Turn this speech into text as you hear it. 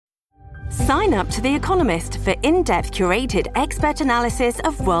Sign up to The Economist for in-depth curated expert analysis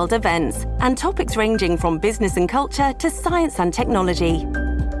of world events and topics ranging from business and culture to science and technology.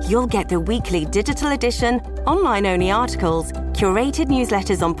 You'll get the weekly digital edition, online-only articles, curated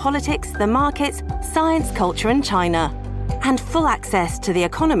newsletters on politics, the markets, science, culture and China, and full access to The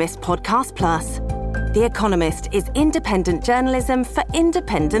Economist Podcast Plus. The Economist is independent journalism for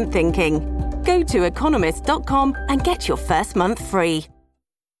independent thinking. Go to economist.com and get your first month free.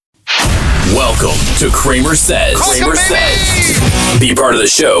 Welcome to CramerSez. CramerSez. Be part of the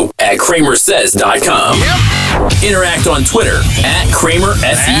show at CramerSez.com. Yep. Interact on Twitter at CramerSez.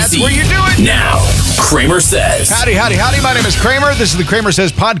 That's where you do it. Now, CramerSez. Howdy. My name is Kramer. This is the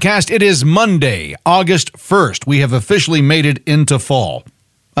CramerSez podcast. It is Monday, August 1st. We have officially made it into fall.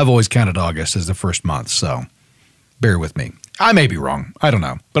 I've always counted August as the first month, so bear with me. I may be wrong. I don't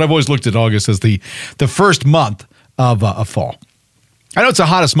know. But I've always looked at August as the first month of fall. I know it's the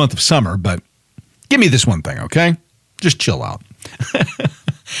hottest month of summer, but give me this one thing, okay? Just chill out.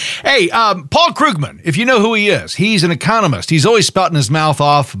 Hey, Paul Krugman, if you know who he is, he's an economist. He's always spouting his mouth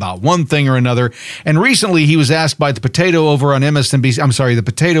off about one thing or another. And recently he was asked by the potato over on the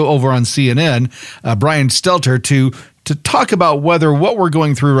potato over on CNN, Brian Stelter, to talk about whether what we're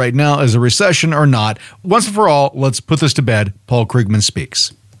going through right now is a recession or not. Once and for all, let's put this to bed. Paul Krugman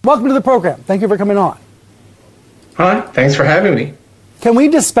speaks. Welcome to the program. Thank you for coming on. Hi, thanks for having me. Can we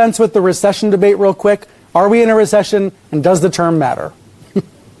dispense with the recession debate real quick? Are we in a recession, and does the term matter?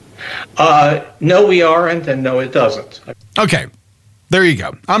 No, we aren't, and no, it doesn't. Okay, there you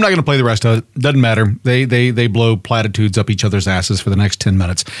go. I'm not going to play the rest of it. Doesn't matter. They blow platitudes up each other's asses for the next 10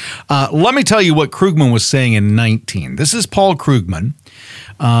 minutes. Let me tell you what Krugman was saying in 19. This is Paul Krugman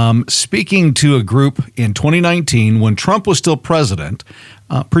speaking to a group in 2019 when Trump was still president,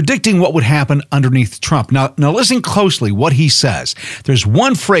 predicting what would happen underneath Trump. Now listen closely what he says. There's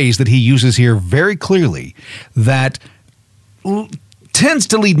one phrase that he uses here very clearly that tends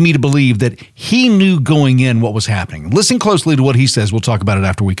to lead me to believe that he knew going in what was happening. Listen closely to what he says. We'll talk about it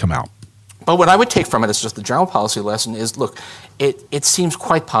after we come out. But what I would take from it as just the general policy lesson is, look, it seems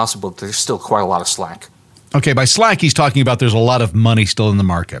quite possible that there's still quite a lot of slack. Okay, by slack, he's talking about there's a lot of money still in the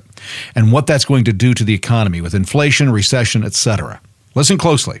market and what that's going to do to the economy with inflation, recession, etc. Listen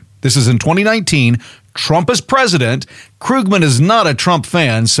closely. This is in 2019. Trump is president. Krugman is not a Trump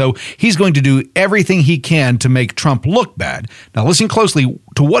fan, so he's going to do everything he can to make Trump look bad. Now listen closely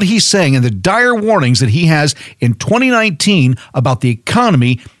to what he's saying and the dire warnings that he has in 2019 about the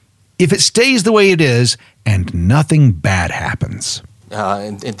economy if it stays the way it is and nothing bad happens.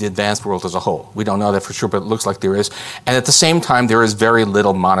 In the advanced world as a whole. We don't know that for sure, but it looks like there is. And at the same time, there is very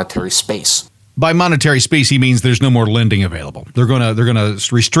little monetary space. By monetary space, he means there's no more lending available. They're going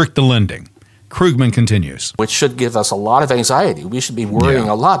to restrict the lending. Krugman continues. Which should give us a lot of anxiety. We should be worrying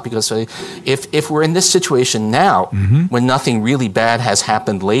a lot because if we're in this situation now, when nothing really bad has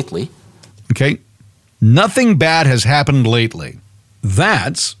happened lately. Okay. Nothing bad has happened lately.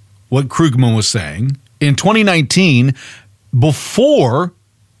 That's what Krugman was saying in 2019 before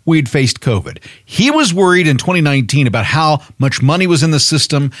we'd faced COVID. He was worried in 2019 about how much money was in the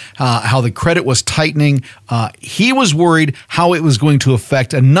system, how the credit was tightening. He was worried how it was going to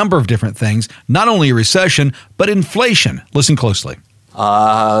affect a number of different things, not only a recession, but inflation. Listen closely.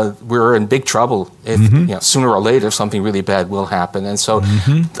 We're in big trouble if sooner or later something really bad will happen. And so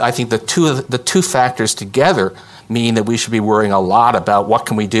I think the two factors together mean that we should be worrying a lot about what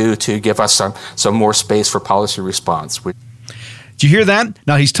can we do to give us some more space for policy response. Do you hear that?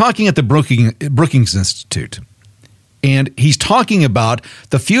 Now, he's talking at the Brookings Institute, and he's talking about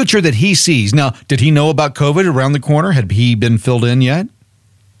the future that he sees. Now, did he know about COVID around the corner? Had he been filled in yet?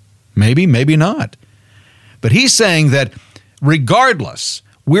 Maybe, maybe not. But he's saying that regardless,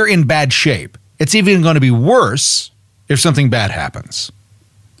 we're in bad shape. It's even going to be worse if something bad happens.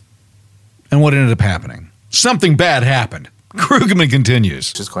 And what ended up happening? Something bad happened. Krugman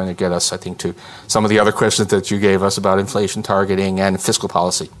continues. Which is going to get us, I think, to some of the other questions that you gave us about inflation targeting and fiscal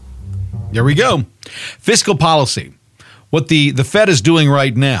policy. There we go. Fiscal policy. What the Fed is doing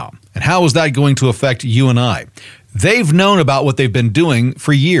right now, and how is that going to affect you and I? They've known about what they've been doing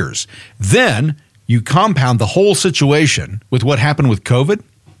for years. Then you compound the whole situation with what happened with COVID,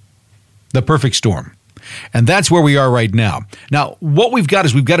 the perfect storm. And that's where we are right now. Now, what we've got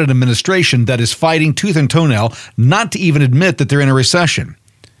is we've got an administration that is fighting tooth and toenail not to even admit that they're in a recession.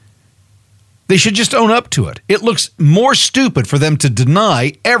 They should just own up to it. It looks more stupid for them to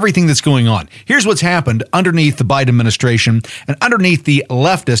deny everything that's going on. Here's what's happened underneath the Biden administration and underneath the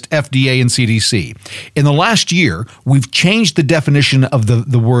leftist FDA and CDC. In the last year, we've changed the definition of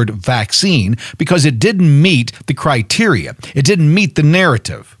the word vaccine because it didn't meet the criteria. It didn't meet the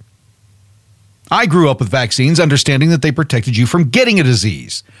narrative. I grew up with vaccines understanding that they protected you from getting a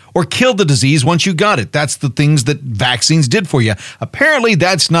disease or killed the disease once you got it. That's the things that vaccines did for you. Apparently,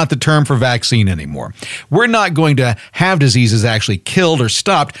 that's not the term for vaccine anymore. We're not going to have diseases actually killed or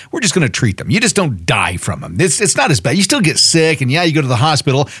stopped. We're just going to treat them. You just don't die from them. It's not as bad. You still get sick, and yeah, you go to the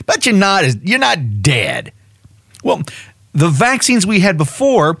hospital, but you're not dead. Well, the vaccines we had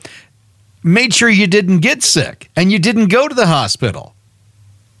before made sure you didn't get sick and you didn't go to the hospital.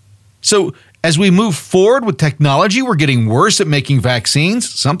 So as we move forward with technology, we're getting worse at making vaccines.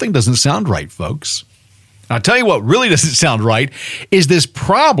 Something doesn't sound right, folks. I'll tell you what really doesn't sound right is this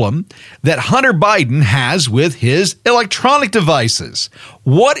problem that Hunter Biden has with his electronic devices.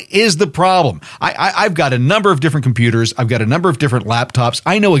 What is the problem? I've got a number of different computers. I've got a number of different laptops.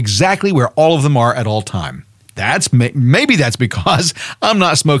 I know exactly where all of them are at all time. Maybe that's because I'm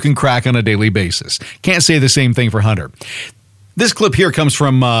not smoking crack on a daily basis. Can't say the same thing for Hunter. This clip here comes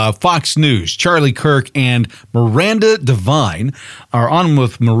from Fox News. Charlie Kirk and Miranda Devine are on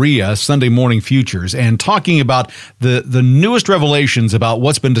with Maria, Sunday Morning Futures, and talking about the newest revelations about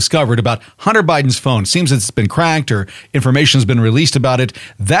what's been discovered about Hunter Biden's phone. Seems it's been cracked or information has been released about it.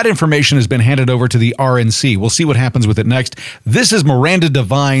 That information has been handed over to the RNC. We'll see what happens with it next. This is Miranda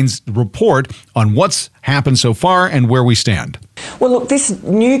Devine's report on what's happened so far and where we stand. Well, look, this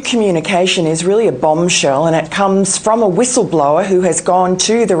new communication is really a bombshell, and it comes from a whistleblower who has gone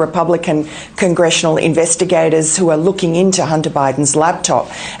to the Republican congressional investigators who are looking into Hunter Biden's laptop.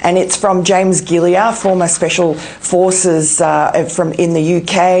 And it's from James Gilliar, former Special Forces from in the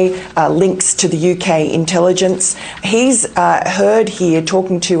UK, links to the UK intelligence. He's heard here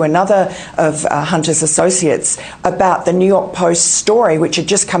talking to another of Hunter's associates about the New York Post story, which had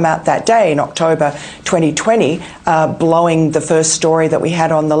just come out that day in October 2020, blowing the first story that we had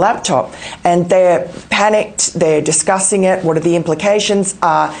on the laptop. And they're panicked, they're discussing it. What are the implications?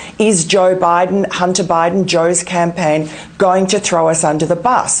 Is Joe Biden, Hunter Biden, Joe's campaign, going to throw us under the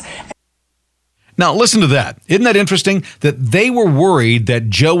bus? Now, listen to that. Isn't that interesting that they were worried that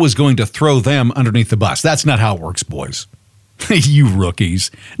Joe was going to throw them underneath the bus? That's not how it works, boys. You rookies.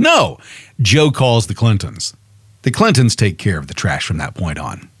 No, Joe calls the Clintons. The Clintons take care of the trash from that point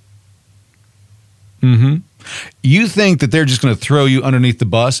on. You think that they're just going to throw you underneath the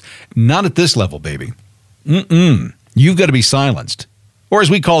bus? Not at this level, baby. You've got to be silenced. Or as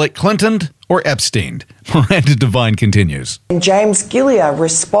we call it, Clintoned or Epsteined. Miranda Devine continues. And James Gilliar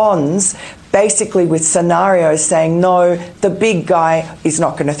responds basically with scenarios saying, no, the big guy is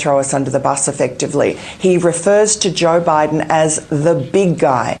not going to throw us under the bus effectively. He refers to Joe Biden as the big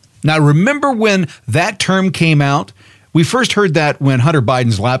guy. Now, remember when that term came out? We first heard that when Hunter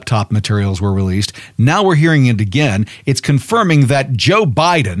Biden's laptop materials were released. Now we're hearing it again. It's confirming that Joe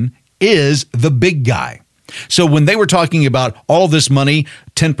Biden is the big guy. So when they were talking about all this money,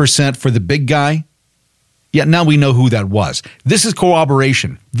 10% for the big guy, yeah, now we know who that was. This is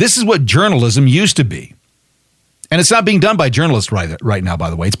corroboration. This is what journalism used to be. And it's not being done by journalists right now, by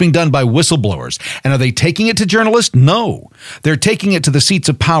the way. It's being done by whistleblowers. And are they taking it to journalists? No. They're taking it to the seats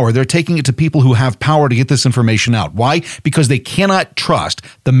of power. They're taking it to people who have power to get this information out. Why? Because they cannot trust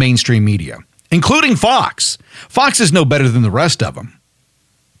the mainstream media, including Fox. Fox is no better than the rest of them.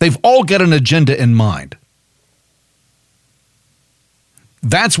 They've all got an agenda in mind.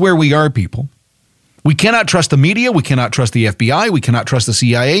 That's where we are, people. We cannot trust the media. We cannot trust the FBI. We cannot trust the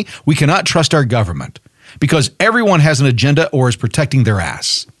CIA. We cannot trust our government because everyone has an agenda or is protecting their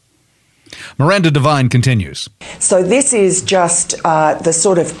ass. Miranda Devine continues. So this is just the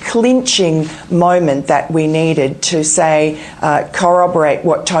sort of clinching moment that we needed to say, corroborate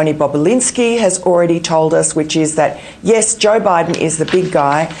what Tony Bobulinski has already told us, which is that, yes, Joe Biden is the big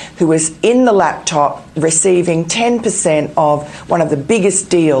guy who was in the laptop receiving 10% of one of the biggest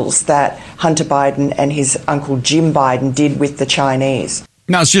deals that Hunter Biden and his uncle Jim Biden did with the Chinese.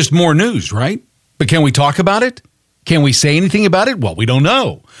 Now, it's just more news, right? But can we talk about it? Can we say anything about it? Well, we don't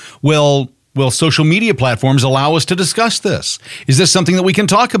know. Will social media platforms allow us to discuss this? Is this something that we can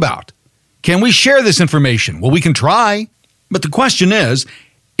talk about? Can we share this information? Well, we can try. But the question is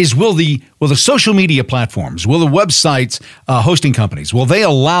will the social media platforms, will the websites, hosting companies, will they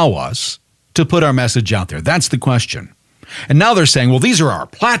allow us to put our message out there? That's the question. And now they're saying, well, these are our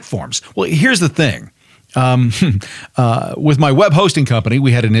platforms. Well, here's the thing. With my web hosting company,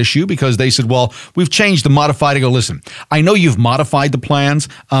 we had an issue because they said, well, we've changed the modified. I go, listen, I know you've modified the plans,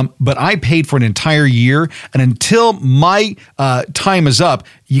 but I paid for an entire year. And until my time is up,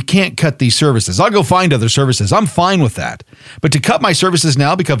 you can't cut these services. I'll go find other services. I'm fine with that. But to cut my services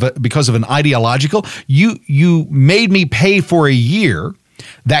now because of an ideological, you made me pay for a year.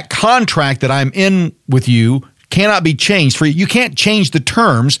 That contract that I'm in with you cannot be changed. You can't change the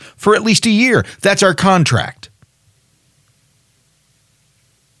terms for at least a year. That's our contract.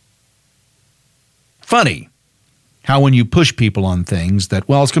 Funny how when you push people on things that,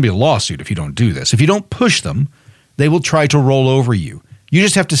 well, it's going to be a lawsuit if you don't do this. If you don't push them, they will try to roll over you. You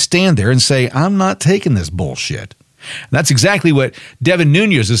just have to stand there and say, I'm not taking this bullshit. And that's exactly what Devin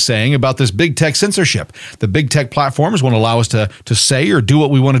Nunes is saying about this big tech censorship. The big tech platforms won't allow us to say or do what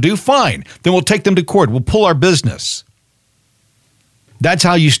we want to do. Fine. Then we'll take them to court. We'll pull our business. That's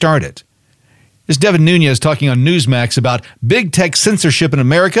how you start it. This Devin Nunes talking on Newsmax about big tech censorship in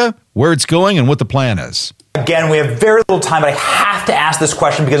America, where it's going, and what the plan is. Again, we have very little time, but I have to ask this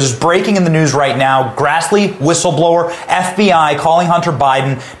question because it's breaking in the news right now. Grassley, whistleblower, FBI calling Hunter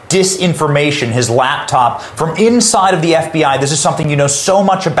Biden disinformation, his laptop from inside of the FBI. This is something you know so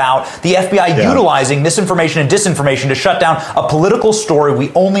much about. The FBI utilizing misinformation and disinformation to shut down a political story.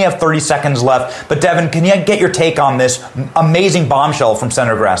 We only have 30 seconds left. But Devin, can you get your take on this amazing bombshell from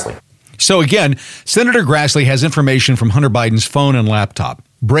Senator Grassley? So again, Senator Grassley has information from Hunter Biden's phone and laptop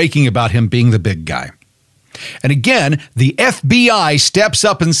breaking about him being the big guy. And again, the FBI steps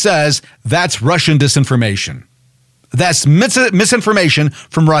up and says, that's Russian disinformation. That's misinformation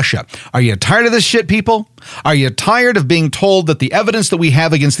from Russia. Are you tired of this shit, people? Are you tired of being told that the evidence that we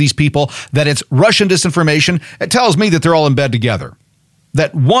have against these people, that it's Russian disinformation? It tells me that they're all in bed together,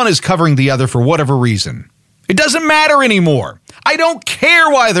 that one is covering the other for whatever reason. It doesn't matter anymore. I don't care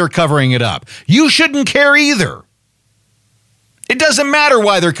why they're covering it up. You shouldn't care either. It doesn't matter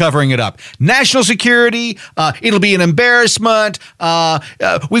why they're covering it up. National security, it'll be an embarrassment.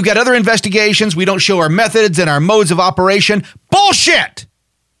 We've got other investigations. We don't show our methods and our modes of operation. Bullshit!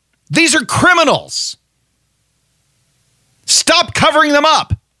 These are criminals. Stop covering them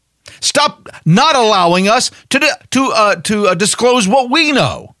up. Stop not allowing us to disclose what we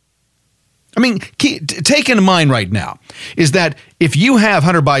know. I mean, take in mind right now is that if you have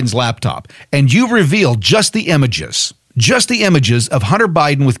Hunter Biden's laptop and you reveal just the images of Hunter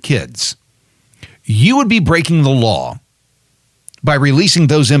Biden with kids, you would be breaking the law by releasing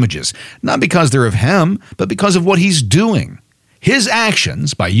those images, not because they're of him, but because of what he's doing. His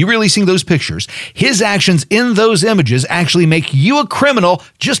actions, by you releasing those pictures, his actions in those images actually make you a criminal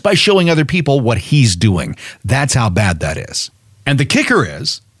just by showing other people what he's doing. That's how bad that is. And the kicker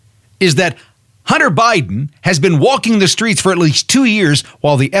is that Hunter Biden has been walking the streets for at least 2 years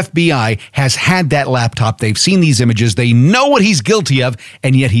while the FBI has had that laptop. They've seen these images. They know what he's guilty of,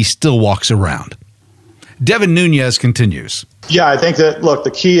 and yet he still walks around. Devin Nunes continues. Yeah, I think that, look,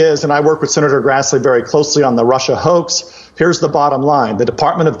 the key is, and I work with Senator Grassley very closely on the Russia hoax. Here's the bottom line. The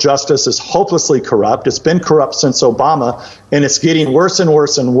Department of Justice is hopelessly corrupt. It's been corrupt since Obama, and it's getting worse and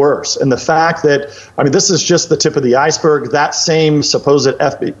worse and worse. And the fact that, I mean, this is just the tip of the iceberg. That same supposed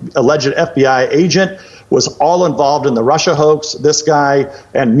alleged FBI agent was all involved in the Russia hoax. This guy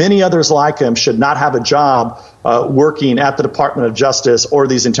and many others like him should not have a job working at the Department of Justice or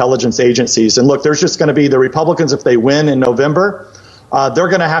these intelligence agencies. And look, there's just going to be the Republicans, if they win in November, they're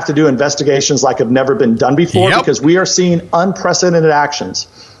going to have to do investigations like have never been done before, because we are seeing unprecedented actions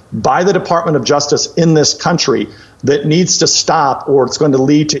by the Department of Justice in this country that needs to stop, or it's going to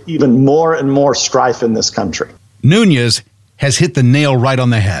lead to even more and more strife in this country. Nunes has hit the nail right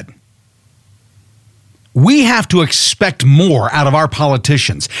on the head. We have to expect more out of our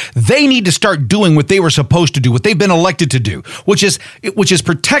politicians. They need to start doing what they were supposed to do, what they've been elected to do, which is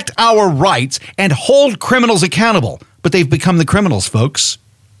protect our rights and hold criminals accountable. But they've become the criminals, folks.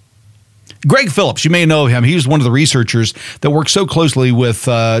 Greg Phillips, you may know him. He was one of the researchers that worked so closely with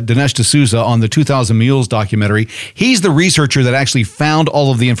Dinesh D'Souza on the 2000 Mules documentary. He's the researcher that actually found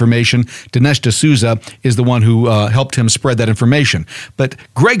all of the information. Dinesh D'Souza is the one who helped him spread that information. But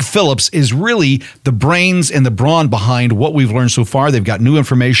Greg Phillips is really the brains and the brawn behind what we've learned so far. They've got new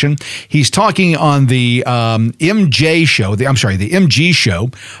information. He's talking on the MG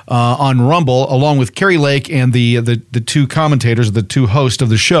show on Rumble, along with Kerry Lake and the two commentators, the two hosts of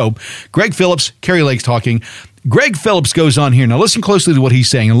the show. Greg Phillips, Kerry Lake's talking. Greg Phillips goes on here. Now listen closely to what he's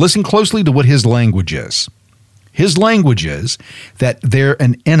saying, and listen closely to what his language is. His language is that they're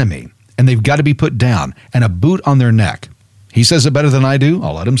an enemy, and they've got to be put down, and a boot on their neck. He says it better than I do.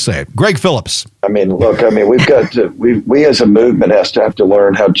 I'll let him say it. Greg Phillips. I mean, look, we've got to, we as a movement have to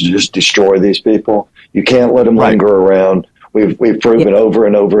learn how to just destroy these people. You can't let them linger around. We've proven over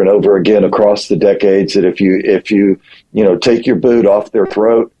and over and over again across the decades that if you take your boot off their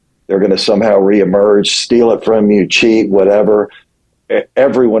throat, they're going to somehow reemerge, steal it from you, cheat, whatever.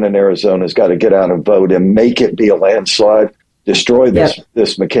 Everyone in Arizona has got to get out and vote and make it be a landslide. Destroy this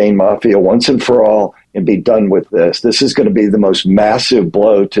McCain mafia once and for all and be done with this. This is going to be the most massive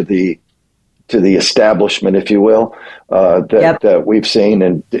blow to the the establishment, if you will, that we've seen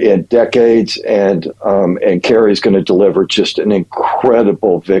in decades. And Kerry's going to deliver just an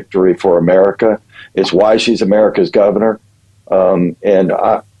incredible victory for America. It's why she's America's governor. And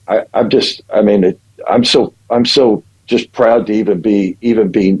I'm so just proud to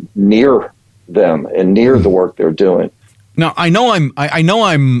even be near them and near the work they're doing. Now, I know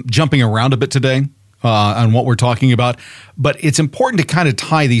I'm jumping around a bit today on what we're talking about, but it's important to kind of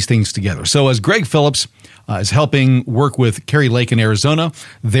tie these things together. So as Greg Phillips is helping work with Kari Lake in Arizona,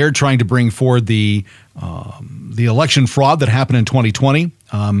 they're trying to bring forward the election fraud that happened in 2020.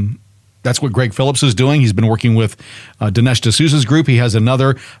 That's what Greg Phillips is doing. He's been working with Dinesh D'Souza's group. He has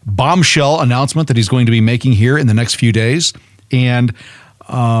another bombshell announcement that he's going to be making here in the next few days. And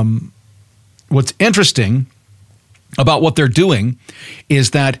what's interesting about what they're doing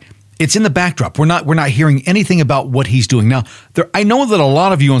is that it's in the backdrop. We're not hearing anything about what he's doing. Now, I know that a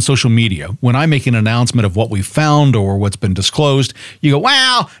lot of you on social media, when I make an announcement of what we found or what's been disclosed, you go,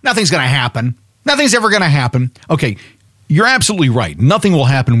 well, nothing's going to happen. Nothing's ever going to happen. Okay, you're absolutely right. Nothing will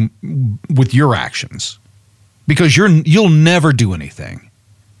happen with your actions because you'll never do anything.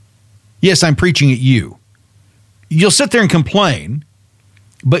 Yes, I'm preaching at you. You'll sit there and complain,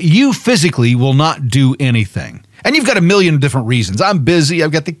 but you physically will not do anything. And you've got a million different reasons. I'm busy.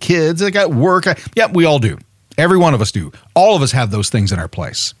 I've got the kids. I got work. We all do. Every one of us do. All of us have those things in our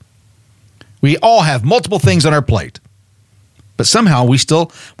place. We all have multiple things on our plate. But somehow we still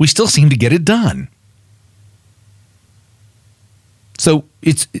seem to get it done. So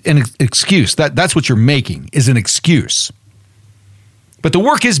it's an excuse. That's what you're making, is an excuse. But the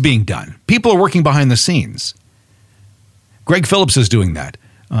work is being done. People are working behind the scenes. Greg Phillips is doing that.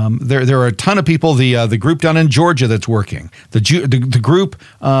 There are a ton of people. The group down in Georgia that's working. The group,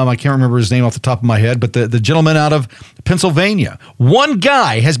 I can't remember his name off the top of my head, but the gentleman out of Pennsylvania. One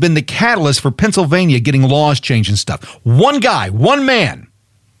guy has been the catalyst for Pennsylvania getting laws changed and stuff. One guy, one man.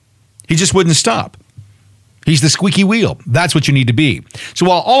 He just wouldn't stop. He's the squeaky wheel. That's what you need to be. So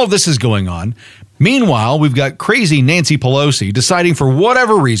while all of this is going on, meanwhile, we've got crazy Nancy Pelosi deciding for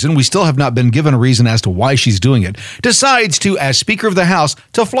whatever reason, we still have not been given a reason as to why she's doing it, decides to, as Speaker of the House,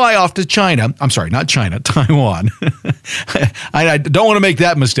 to fly off to China. I'm sorry, not China, Taiwan. I don't want to make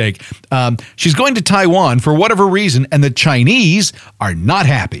that mistake. She's going to Taiwan for whatever reason, and the Chinese are not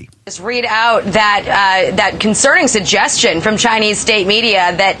happy. Just read out that concerning suggestion from Chinese state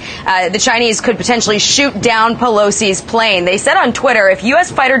media that the Chinese could potentially shoot down Pelosi's plane. They said on Twitter, if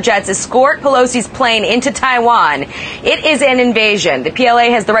U.S. fighter jets escort Pelosi's plane into Taiwan, it is an invasion. The PLA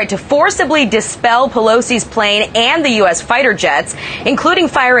has the right to forcibly dispel Pelosi's plane and the U.S. fighter jets, including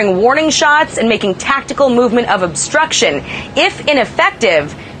firing warning shots and making tactical movement of obstruction. If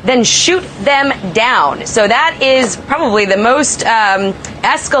ineffective, then shoot them down. So that is probably the most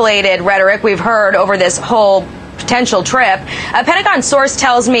escalated rhetoric we've heard over this whole potential trip. A Pentagon source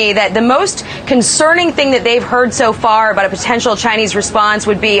tells me that the most concerning thing that they've heard so far about a potential Chinese response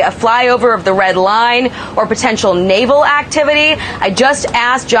would be a flyover of the red line or potential naval activity. I just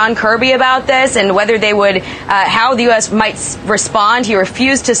asked John Kirby about this and whether they would, how the U.S. might respond. He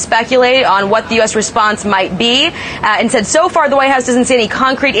refused to speculate on what the U.S. response might be and said so far the White House doesn't see any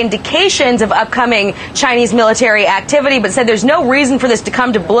concrete indications of upcoming Chinese military activity, but said there's no reason for this to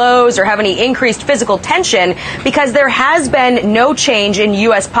come to blows or have any increased physical tension because there has been no change in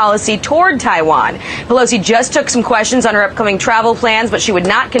U.S. policy toward Taiwan. Pelosi just took some questions on her upcoming travel plans, but she would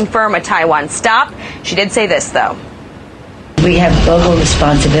not confirm a Taiwan stop. She did say this, though. We have global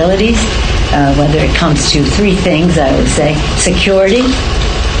responsibilities, whether it comes to three things, I would say: security,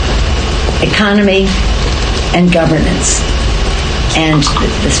 economy, and governance. And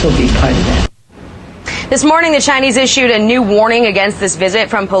this will be part of that. This morning, the Chinese issued a new warning against this visit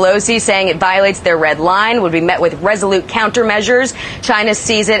from Pelosi, saying it violates their red line, would be met with resolute countermeasures. China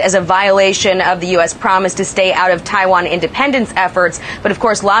sees it as a violation of the U.S. promise to stay out of Taiwan independence efforts. But, of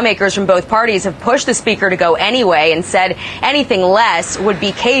course, lawmakers from both parties have pushed the speaker to go anyway and said anything less would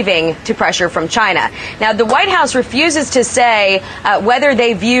be caving to pressure from China. Now, the White House refuses to say whether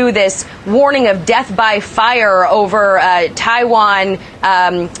they view this warning of death by fire over Taiwan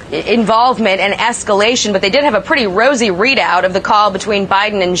involvement and escalation, but they did have a pretty rosy readout of the call between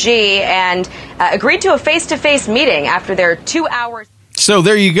Biden and Xi and agreed to a face-to-face meeting after their 2 hours. So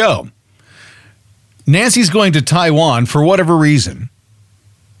there you go. Nancy's going to Taiwan for whatever reason.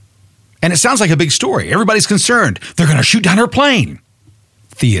 And it sounds like a big story. Everybody's concerned. They're going to shoot down her plane.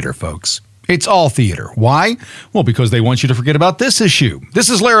 Theater, folks. It's all theater. Why? Well, because they want you to forget about this issue. This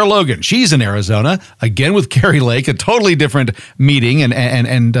is Lara Logan. She's in Arizona, again with Kari Lake, a totally different meeting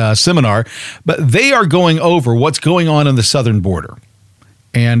and seminar. But they are going over what's going on the southern border.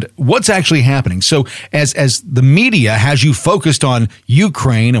 and what's actually happening. So as the media has you focused on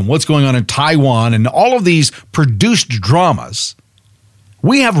Ukraine and what's going on in Taiwan and all of these produced dramas,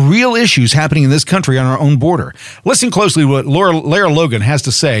 we have real issues happening in this country on our own border. Listen closely to what Lara Logan has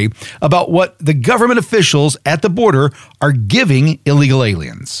to say about what the government officials at the border are giving illegal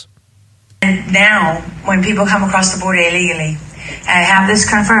aliens. And now, when people come across the border illegally, I have this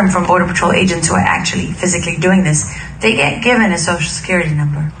confirmed from Border Patrol agents who are actually physically doing this, they get given a Social Security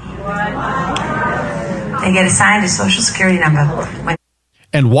number. They get assigned a Social Security number.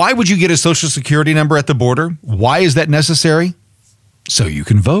 And why would you get a Social Security number at the border? Why is that necessary? So you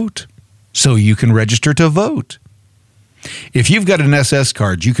can vote. So you can register to vote. If you've got an SS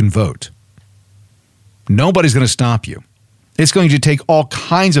card, you can vote. Nobody's going to stop you. It's going to take all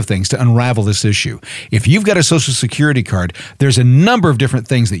kinds of things to unravel this issue. If you've got a Social Security card, there's a number of different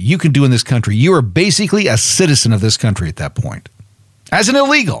things that you can do in this country. You are basically a citizen of this country at that point. As an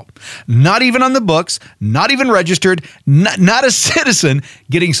illegal, not even on the books, not even registered, not a citizen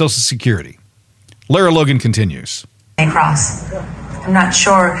getting Social Security. Lara Logan continues. Cross. I'm not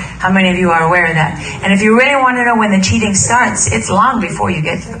sure how many of you are aware of that. And if you really want to know when the cheating starts, it's long before you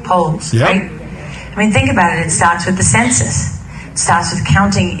get to the polls, right? I mean, think about it. It starts with the census. It starts with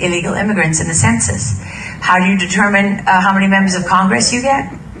counting illegal immigrants in the census. How do you determine how many members of Congress you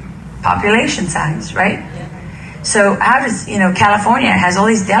get? Population size, right? So how does, California has all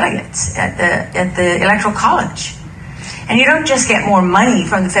these delegates at the Electoral College. And you don't just get more money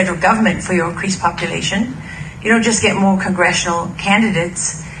from the federal government for your increased population. You don't just get more congressional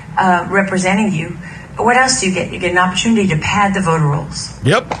candidates representing you. But what else do you get? You get an opportunity to pad the voter rolls.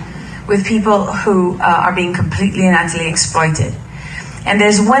 Yep. With people who are being completely and utterly exploited. And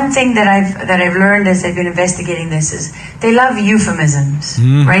there's one thing that I've learned as I've been investigating this is they love euphemisms,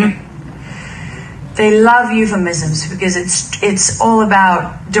 right? They love euphemisms because it's all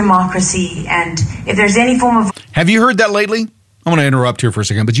about democracy, and if there's any form of... Have you heard that lately? I'm going to interrupt here for a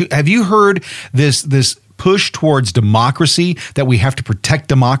second, but have you heard this push towards democracy, that we have to protect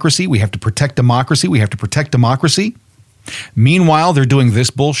democracy, we have to protect democracy, we have to protect democracy? Meanwhile, they're doing this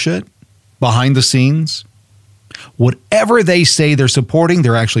bullshit behind the scenes. Whatever they say they're supporting,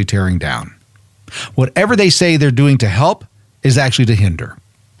 they're actually tearing down. Whatever they say they're doing to help is actually to hinder.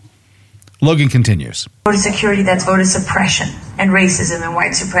 Logan continues. Voter security, that's voter suppression and racism and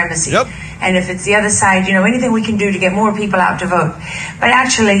white supremacy. Yep. And if it's the other side, anything we can do to get more people out to vote. But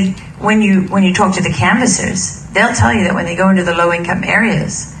actually, when you talk to the canvassers, they'll tell you that when they go into the low-income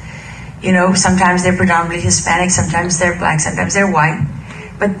areas, sometimes they're predominantly Hispanic, sometimes they're black, sometimes they're white.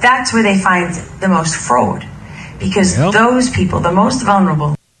 But that's where they find the most fraud. Because those people, the most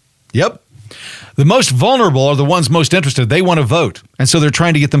vulnerable. Yep. The most vulnerable are the ones most interested. They want to vote. And so they're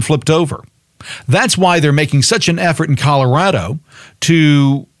trying to get them flipped over. That's why they're making such an effort in Colorado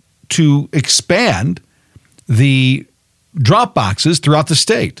to expand the drop boxes throughout the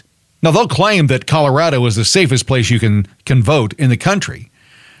state. Now, they'll claim that Colorado is the safest place you can vote in the country.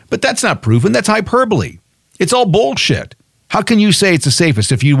 But that's not proven. That's hyperbole. It's all bullshit. How can you say it's the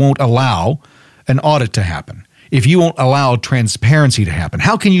safest if you won't allow an audit to happen? If you won't allow transparency to happen?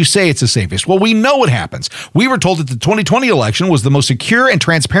 How can you say it's the safest? Well, we know what happens. We were told that the 2020 election was the most secure and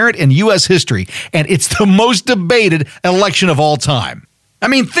transparent in U.S. history, and it's the most debated election of all time. I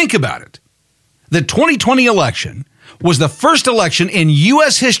mean, think about it. The 2020 election was the first election in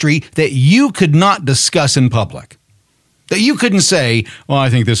U.S. history that you could not discuss in public. That you couldn't say, well, I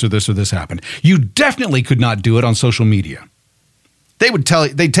think this or this or this happened. You definitely could not do it on social media.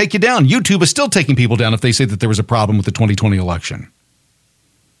 They'd take you down. YouTube is still taking people down if they say that there was a problem with the 2020 election.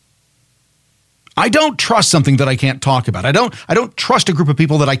 I don't trust something that I can't talk about. I don't trust a group of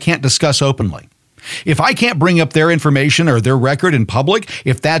people that I can't discuss openly. If I can't bring up their information or their record in public,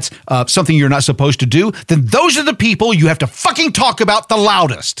 if that's something you're not supposed to do, then those are the people you have to fucking talk about the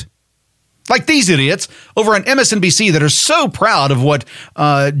loudest. Like these idiots over on MSNBC that are so proud of what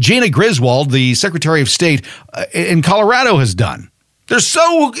Jana Griswold, the Secretary of State in Colorado, has done. They're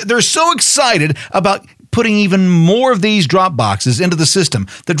so excited about putting even more of these drop boxes into the system.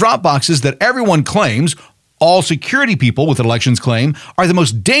 The drop boxes that everyone claims, all security people with elections claim, are the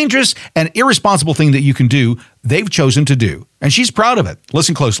most dangerous and irresponsible thing that you can do. They've chosen to do. And she's proud of it.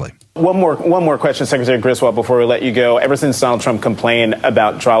 Listen closely. One more question, Secretary Griswold, before we let you go. Ever since Donald Trump complained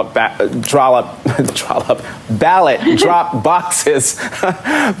about ballot drop boxes,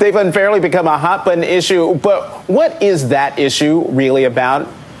 they've unfairly become a hot button issue. But what is that issue really about?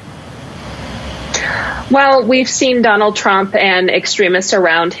 Well, we've seen Donald Trump and extremists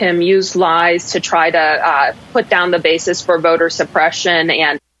around him use lies to try to put down the basis for voter suppression.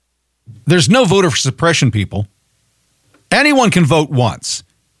 And there's no voter suppression, people. Anyone can vote once.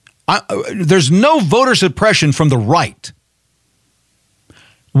 There's no voter suppression from the right.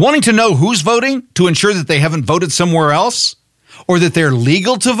 Wanting to know who's voting to ensure that they haven't voted somewhere else or that they're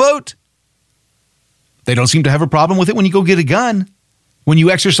legal to vote, they don't seem to have a problem with it when you go get a gun. When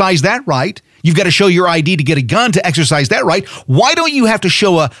you exercise that right, you've got to show your ID to get a gun to exercise that right. Why don't you have to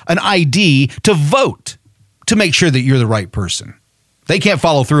show an ID to vote to make sure that you're the right person? They can't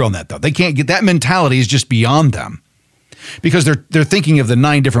follow through on that, though. They can't get that mentality is just beyond them because they're thinking of the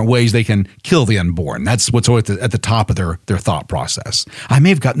 9 different ways they can kill the unborn. That's what's always at the top of their thought process. I may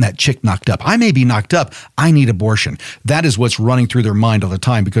have gotten that chick knocked up. I may be knocked up. I need abortion. That is what's running through their mind all the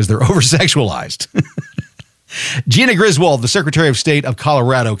time because they're over-sexualized. Gina Griswold, the Secretary of State of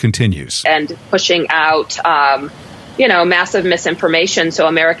Colorado, continues. And pushing out, massive misinformation so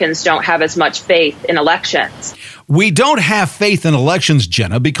Americans don't have as much faith in elections. We don't have faith in elections,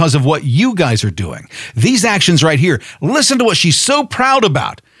 Jenna, because of what you guys are doing. These actions right here, listen to what she's so proud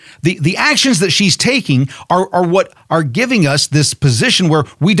about. The actions that she's taking are what are giving us this position where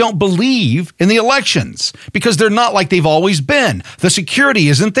we don't believe in the elections because they're not like they've always been. The security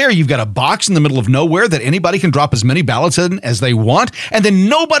isn't there. You've got a box in the middle of nowhere that anybody can drop as many ballots in as they want, and then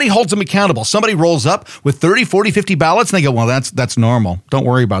nobody holds them accountable. Somebody rolls up with 30, 40, 50 ballots, and they go, well, that's normal. Don't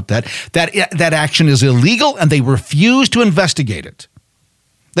worry about that. That action is illegal, and they refuse to investigate it.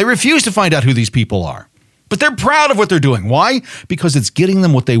 They refuse to find out who these people are. But they're proud of what they're doing. Why? Because it's getting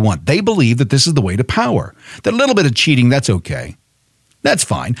them what they want. They believe that this is the way to power. That little bit of cheating, that's okay. That's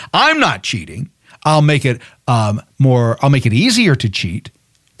fine. I'm not cheating. I'll make it I'll make it easier to cheat.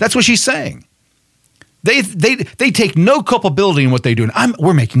 That's what she's saying. They take no culpability in what they do. And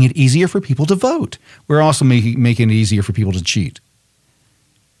we're making it easier for people to vote. We're also making it easier for people to cheat.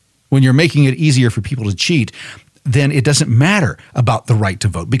 When you're making it easier for people to cheat, then it doesn't matter about the right to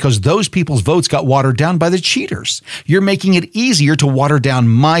vote because those people's votes got watered down by the cheaters. You're making it easier to water down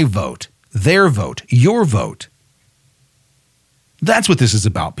my vote, their vote, your vote. That's what this is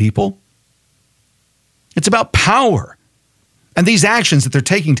about, people. It's about power. And these actions that they're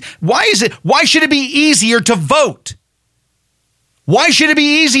taking. Why should it be easier to vote? Why should it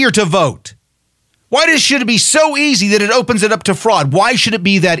be easier to vote? Why should it be so easy that it opens it up to fraud? Why should it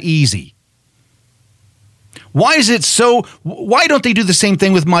be that easy? Why don't they do the same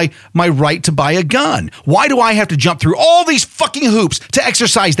thing with my right to buy a gun? Why do I have to jump through all these fucking hoops to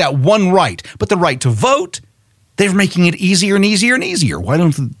exercise that one right? But the right to vote, they're making it easier and easier and easier. Why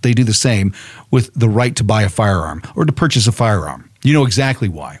don't they do the same with the right to buy a firearm or to purchase a firearm? You know exactly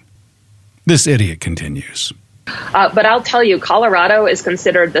why. This idiot continues. But I'll tell you, Colorado is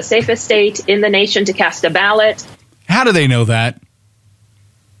considered the safest state in the nation to cast a ballot. How do they know that?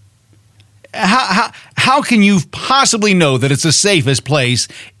 How can you possibly know that it's the safest place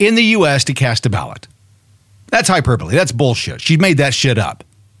in the U.S. to cast a ballot? That's hyperbole. That's bullshit. She made that shit up.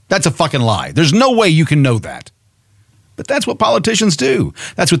 That's a fucking lie. There's no way you can know that. But that's what politicians do.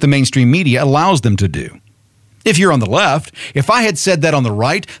 That's what the mainstream media allows them to do. If you're on the left, if I had said that on the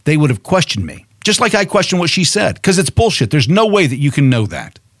right, they would have questioned me. Just like I question what she said, because it's bullshit. There's no way that you can know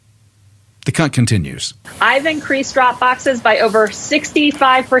that. The cunt continues. I've increased drop boxes by over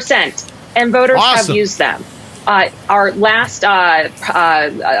 65%. And voters have used them. Our last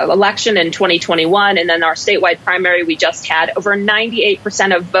election in 2021 and then our statewide primary we just had, over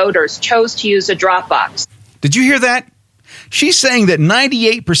 98% of voters chose to use a drop box. Did you hear that? She's saying that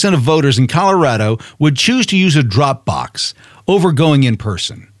 98% of voters in Colorado would choose to use a drop box over going in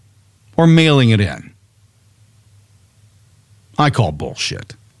person or mailing it in. I call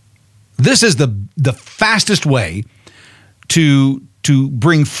bullshit. This is the fastest way to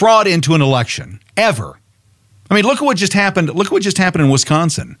bring fraud into an election ever. I mean, look at what just happened. Look at what just happened in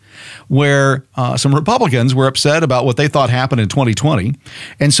Wisconsin, where some Republicans were upset about what they thought happened in 2020.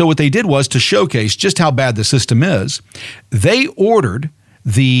 And so what they did was to showcase just how bad the system is. They ordered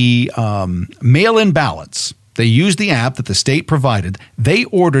the mail-in ballots. They used the app that the state provided. They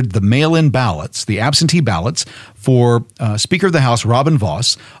ordered the mail-in ballots, the absentee ballots for Speaker of the House Robin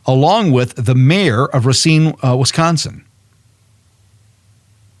Vos, along with the mayor of Racine, Wisconsin.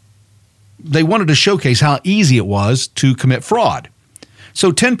 They wanted to showcase how easy it was to commit fraud.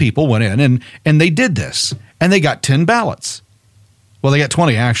 So 10 people went in and they did this, and they got 10 ballots. Well, they got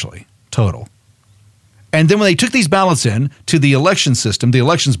 20 actually, total. And then when they took these ballots in to the election system, the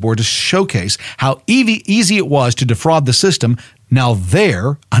elections board, to showcase how easy it was to defraud the system, now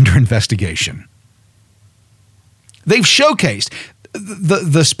they're under investigation. They've showcased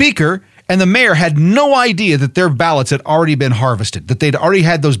the speaker and the mayor had no idea that their ballots had already been harvested, that they'd already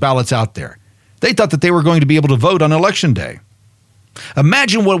had those ballots out there. They thought that they were going to be able to vote on election day.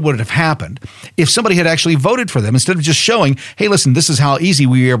 Imagine what would have happened if somebody had actually voted for them instead of just showing, hey, listen, this is how easy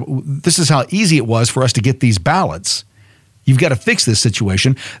it was for us to get these ballots. You've got to fix this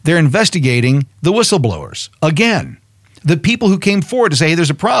situation. They're investigating the whistleblowers again. The people who came forward to say, hey,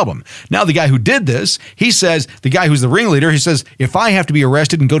 there's a problem. Now, the guy who did this, he says, the guy who's the ringleader, he says, if I have to be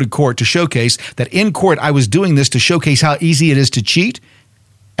arrested and go to court to showcase that in court I was doing this to showcase how easy it is to cheat,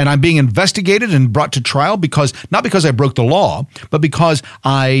 and I'm being investigated and brought to trial not because I broke the law, but because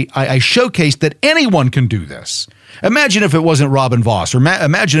I showcased that anyone can do this. Imagine if it wasn't Robin Voss, or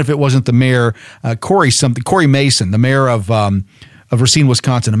imagine if it wasn't the mayor, Corey Mason, the mayor of Racine,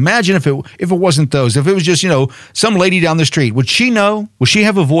 Wisconsin. Imagine if it wasn't those. If it was just, some lady down the street. Would she know? Would she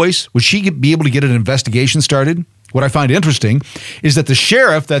have a voice? Would she be able to get an investigation started? What I find interesting is that the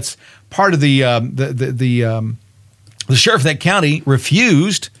sheriff that's part of the sheriff of that county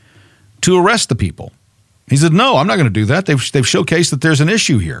refused to arrest the people. He said, no, I'm not going to do that. They've showcased that there's an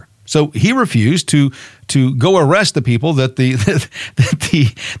issue here. So he refused to go arrest the people that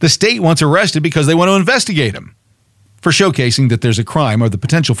the state wants arrested because they want to investigate them for showcasing that there's a crime or the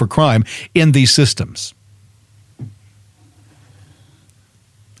potential for crime in these systems.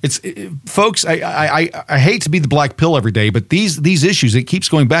 Folks, I hate to be the black pill every day, but these issues, it keeps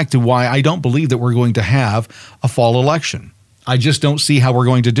going back to why I don't believe that we're going to have a fall election. I just don't see how we're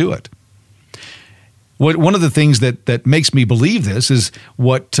going to do it. One of the things that makes me believe this is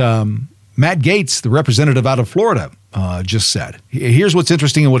what Matt Gaetz, the representative out of Florida, just said. Here's what's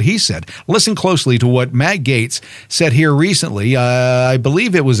interesting in what he said. Listen closely to what Matt Gaetz said here recently. I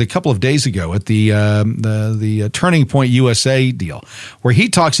believe it was a couple of days ago at the Turning Point USA deal, where he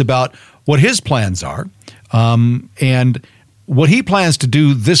talks about what his plans are and what he plans to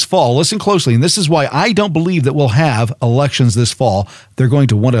do this fall. Listen closely, and this is why I don't believe that we'll have elections this fall. They're going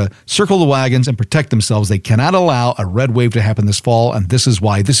to want to circle the wagons and protect themselves. They cannot allow a red wave to happen this fall, and this is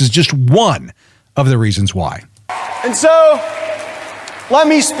why. This is just one of the reasons why. And so, let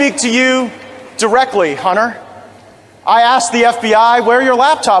me speak to you directly, Hunter. I asked the FBI where your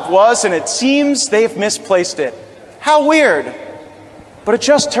laptop was, and it seems they've misplaced it. How weird. But it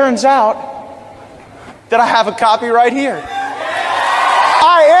just turns out that I have a copy right here.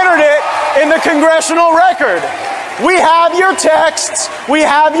 I entered it in the congressional record. We have your texts, we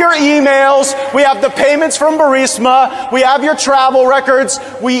have your emails, we have the payments from Burisma, we have your travel records,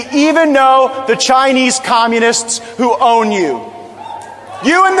 we even know the Chinese communists who own you.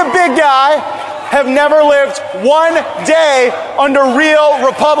 You and the big guy have never lived one day under real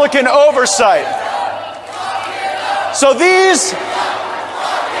Republican oversight. So these...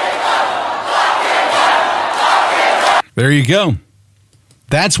 There you go.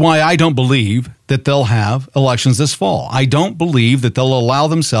 That's why I don't believe that they'll have elections this fall. I don't believe that they'll allow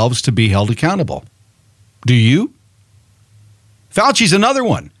themselves to be held accountable. Do you? Fauci's another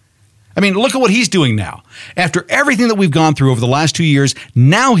one. I mean, look at what he's doing now. After everything that we've gone through over the last 2 years,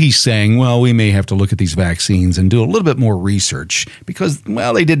 now he's saying, well, we may have to look at these vaccines and do a little bit more research because,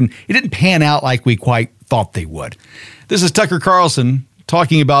 well, it didn't pan out like we quite thought they would. This is Tucker Carlson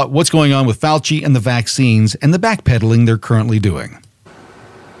talking about what's going on with Fauci and the vaccines and the backpedaling they're currently doing.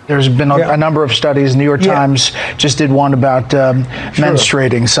 There's been a number of studies. New York Times just did one about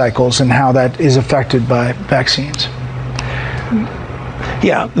menstruating cycles and how that is affected by vaccines.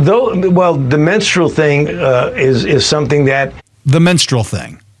 Yeah, the menstrual thing is something that... The menstrual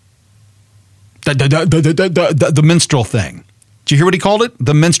thing. The menstrual thing. Did you hear what he called it?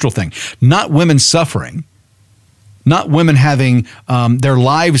 The menstrual thing. Not women suffering. Not women having their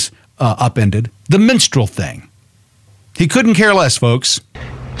lives upended. The menstrual thing. He couldn't care less, folks.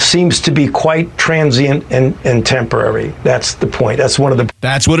 Seems to be quite transient and temporary. That's the point. That's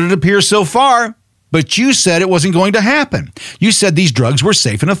what it appears so far. But you said it wasn't going to happen. You said these drugs were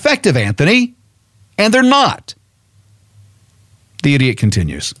safe and effective, Anthony. And they're not. The idiot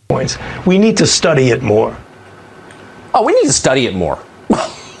continues. We need to study it more. Oh, we need to study it more.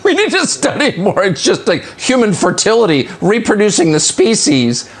 We need to study it more. It's just like human fertility, reproducing the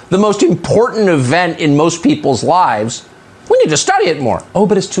species, the most important event in most people's lives. We need to study it more. Oh,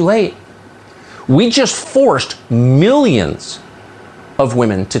 but it's too late. We just forced millions of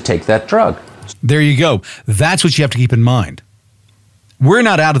women to take that drug. There you go. That's what you have to keep in mind. We're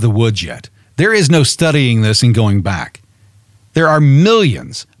not out of the woods yet. There is no studying this and going back. There are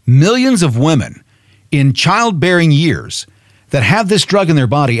millions of women in childbearing years that have this drug in their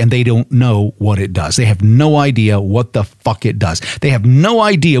body and they don't know what it does. They have no idea what the fuck it does. They have no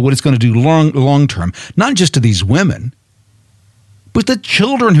idea what it's going to do long term, not just to these women, but the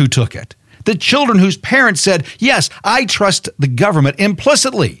children who took it. The children whose parents said, yes, I trust the government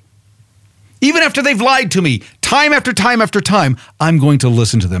implicitly. Even after they've lied to me time after time after time, I'm going to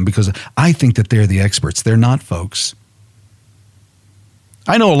listen to them because I think that they're the experts. They're not, folks.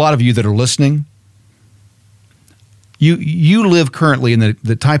 I know a lot of you that are listening. You live currently in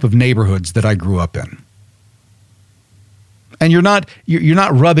the type of neighborhoods that I grew up in. And you're not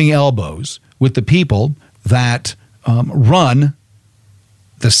rubbing elbows with the people that run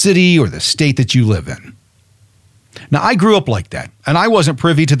the city or the state that you live in. Now, I grew up like that, and I wasn't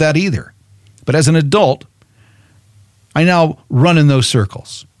privy to that either. But as an adult, I now run in those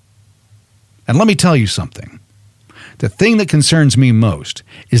circles. And let me tell you something. The thing that concerns me most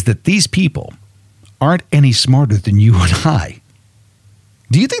is that these people aren't any smarter than you and I.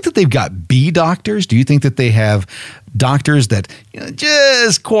 Do you think that they've got B doctors? Do you think that they have doctors that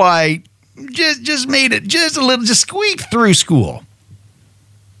just made it just a little, just squeaked through school?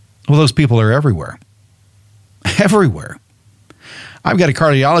 Well, those people are everywhere. Everywhere. I've got a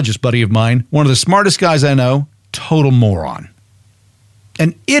cardiologist buddy of mine, one of the smartest guys I know, total moron.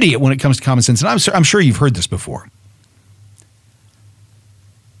 An idiot when it comes to common sense. And I'm sure you've heard this before.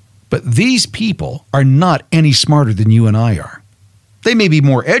 But these people are not any smarter than you and I are. They may be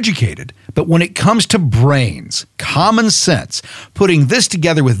more educated, but when it comes to brains, common sense, putting this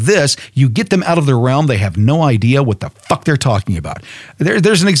together with this, you get them out of their realm. They have no idea what the fuck they're talking about.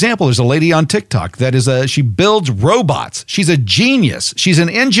 There's an example. There's a lady on TikTok that she builds robots. She's a genius. She's an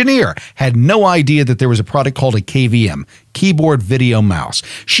engineer. Had no idea that there was a product called a KVM, keyboard video mouse.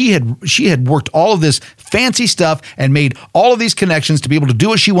 She had worked all of this fancy stuff and made all of these connections to be able to do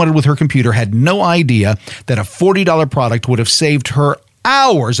what she wanted with her computer. Had no idea that a $40 product would have saved her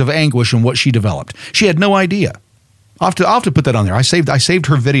hours of anguish in what she developed. She had no idea. I'll have to put that on there. I saved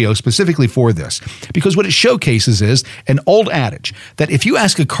her video specifically for this because what it showcases is an old adage that if you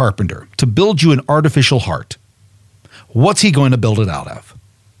ask a carpenter to build you an artificial heart, what's he going to build it out of?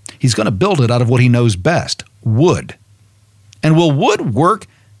 He's going to build it out of what he knows best, wood. And will wood work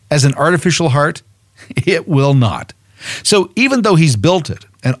as an artificial heart? It will not. So even though he's built it,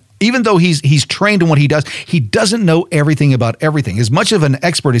 and even though he's trained in what he does, he doesn't know everything about everything. As much of an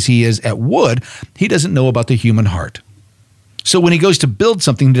expert as he is at wood, he doesn't know about the human heart. So when he goes to build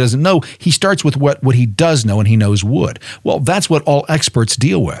something he doesn't know, he starts with what he does know, and he knows wood. Well, that's what all experts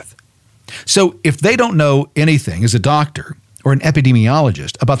deal with. So if they don't know anything as a doctor or an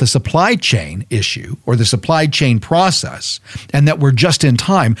epidemiologist about the supply chain issue or the supply chain process, and that we're just in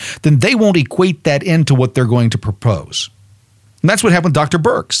time, then they won't equate that into what they're going to propose. And that's what happened with Dr.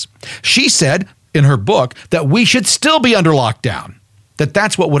 Birx. She said in her book that we should still be under lockdown,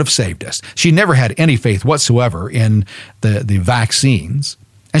 that's what would have saved us. She never had any faith whatsoever in the vaccines,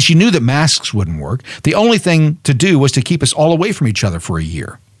 and she knew that masks wouldn't work. The only thing to do was to keep us all away from each other for a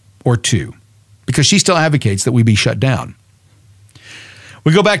year or two, because she still advocates that we be shut down.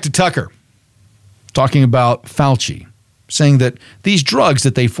 We go back to Tucker, talking about Fauci, saying that these drugs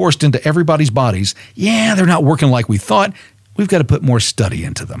that they forced into everybody's bodies, they're not working like we thought. We've got to put more study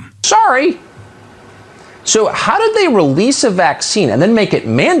into them. Sorry. So how did they release a vaccine and then make it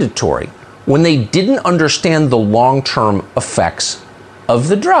mandatory when they didn't understand the long-term effects of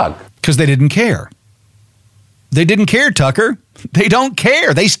the drug? Because they didn't care. They didn't care, Tucker. They don't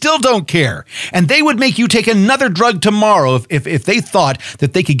care. They still don't care. And they would make you take another drug tomorrow if they thought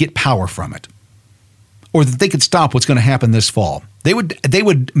that they could get power from it or that they could stop what's going to happen this fall. They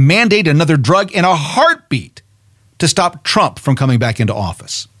would mandate another drug in a heartbeat to stop Trump from coming back into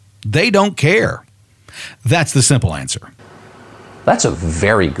office. They don't care. That's the simple answer. That's a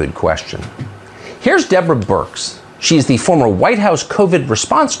very good question. Here's Deborah Birx. She's the former White House COVID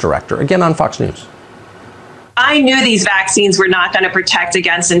response director, again on Fox News. I knew these vaccines were not going to protect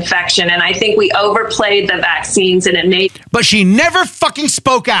against infection, and I think we overplayed the vaccines, and it made... But she never fucking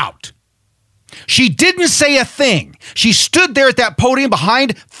spoke out. She didn't say a thing. She stood there at that podium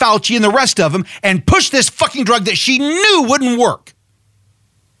behind Fauci and the rest of them and pushed this fucking drug that she knew wouldn't work.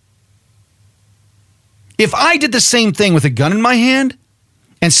 If I did the same thing with a gun in my hand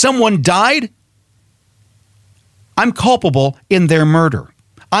and someone died, I'm culpable in their murder.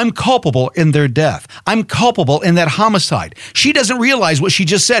 I'm culpable in their death. I'm culpable in that homicide. She doesn't realize what she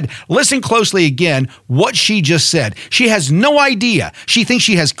just said. Listen closely again, what she just said. She has no idea. She thinks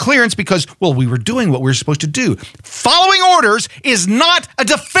she has clearance because, well, we were doing what we were supposed to do. Following orders is not a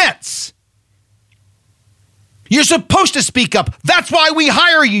defense. You're supposed to speak up. That's why we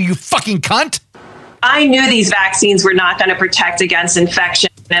hire you, you fucking cunt. I knew these vaccines were not going to protect against infection.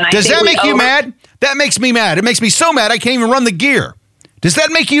 And Does that make you mad? That makes me mad. It makes me so mad I can't even run the gear. Does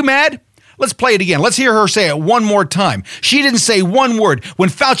that make you mad? Let's play it again. Let's hear her say it one more time. She didn't say one word. When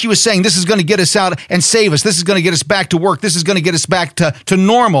Fauci was saying this is going to get us out and save us, this is going to get us back to work, this is going to get us back to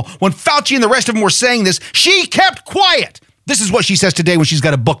normal. When Fauci and the rest of them were saying this, she kept quiet. This is what she says today when she's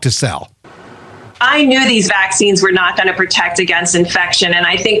got a book to sell. I knew these vaccines were not going to protect against infection, and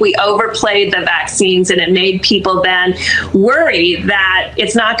I think we overplayed the vaccines, and it made people then worry that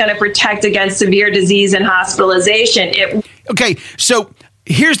it's not going to protect against severe disease and hospitalization. Okay, so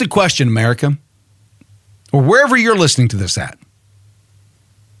here's the question, America, or wherever you're listening to this at.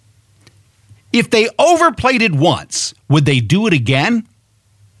 If they overplayed it once, would they do it again?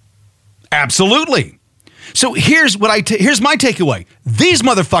 Absolutely. So here's my takeaway. These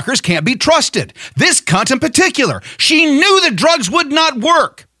motherfuckers can't be trusted. This cunt in particular. She knew the drugs would not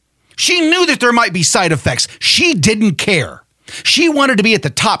work. She knew that there might be side effects. She didn't care. She wanted to be at the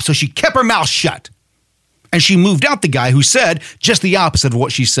top, so she kept her mouth shut. And she moved out the guy who said just the opposite of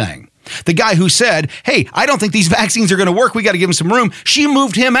what she's saying. The guy who said, hey, I don't think these vaccines are going to work. We got to give him some room. She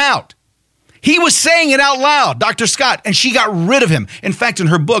moved him out. He was saying it out loud, Dr. Scott, and she got rid of him. In fact, in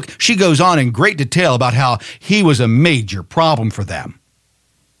her book, she goes on in great detail about how he was a major problem for them.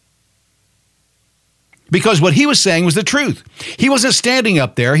 Because what he was saying was the truth. He wasn't standing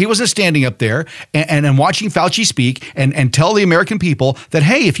up there. He wasn't standing up there and watching Fauci speak and tell the American people that,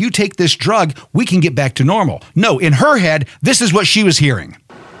 hey, if you take this drug, we can get back to normal. No, in her head, this is what she was hearing.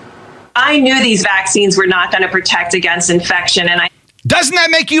 I knew these vaccines were not going to protect against infection, and Doesn't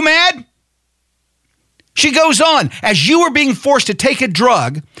that make you mad? She goes on, as you were being forced to take a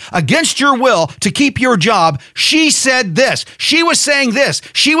drug against your will to keep your job, she said this. She was saying this.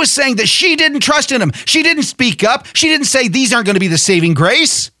 She was saying that she didn't trust in him. She didn't speak up. She didn't say these aren't going to be the saving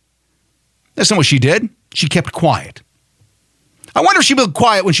grace. That's not what she did. She kept quiet. I wonder if she'll be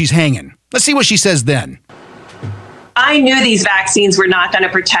quiet when she's hanging. Let's see what she says then. I knew these vaccines were not going to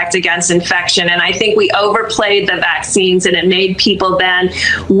protect against infection, and I think we overplayed the vaccines, and it made people then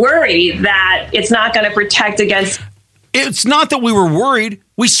worry that it's not going to protect against. It's not that we were worried.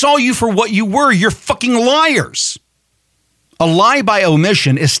 We saw you for what you were. You're fucking liars. A lie by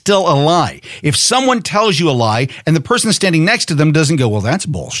omission is still a lie. If someone tells you a lie and the person standing next to them doesn't go, well, that's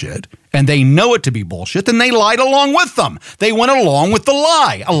bullshit, and they know it to be bullshit, then they lied along with them. They went along with the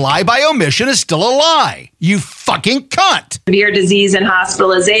lie. A lie by omission is still a lie. You fucking cunt. Severe disease and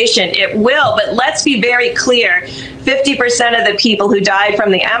hospitalization, it will, but let's be very clear. 50% of the people who died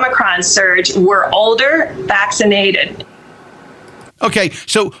from the Omicron surge were older, vaccinated. Okay,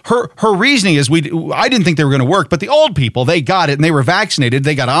 so her reasoning is I didn't think they were going to work, but the old people, they got it and they were vaccinated.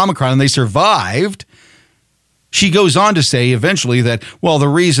 They got Omicron and they survived. She goes on to say eventually that, well, the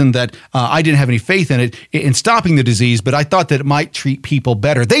reason that I didn't have any faith in it, in stopping the disease, but I thought that it might treat people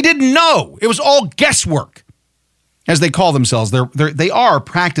better. They didn't know. It was all guesswork, as they call themselves. They are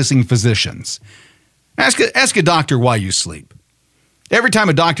practicing physicians. Ask a doctor why you sleep. Every time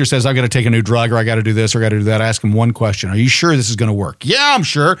a doctor says, I've got to take a new drug or I got to do this or I got to do that, I ask him one question. Are you sure this is going to work? Yeah, I'm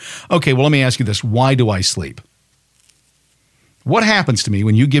sure. Okay, well, let me ask you this. Why do I sleep? What happens to me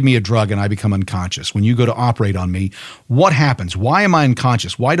when you give me a drug and I become unconscious? When you go to operate on me, what happens? Why am I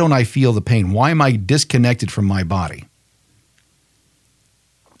unconscious? Why don't I feel the pain? Why am I disconnected from my body?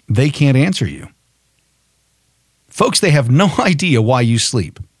 They can't answer you. Folks, they have no idea why you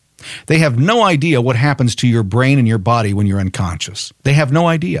sleep. They have no idea what happens to your brain and your body when you're unconscious. They have no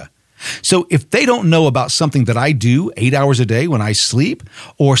idea. So if they don't know about something that I do 8 hours a day when I sleep,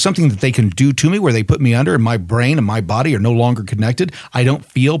 or something that they can do to me where they put me under and my brain and my body are no longer connected, I don't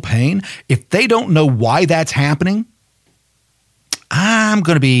feel pain. If they don't know why that's happening, I'm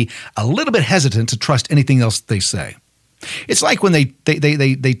going to be a little bit hesitant to trust anything else they say. It's like when they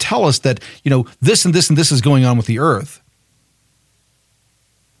tell us that, this and this and this is going on with the earth.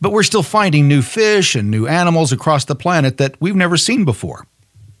 But we're still finding new fish and new animals across the planet that we've never seen before.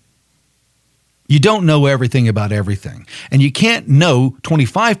 You don't know everything about everything. And you can't know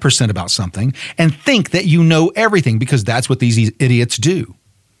 25% about something and think that you know everything, because that's what these idiots do.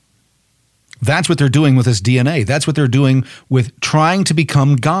 That's what they're doing with this DNA. That's what they're doing with trying to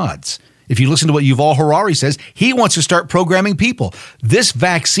become gods. If you listen to what Yuval Harari says, he wants to start programming people. This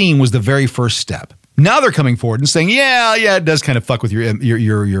vaccine was the very first step. Now they're coming forward and saying, yeah, it does kind of fuck with your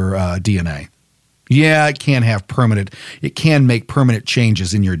DNA. Yeah, it can make permanent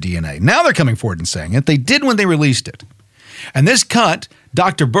changes in your DNA. Now they're coming forward and saying it. They did when they released it. And this cunt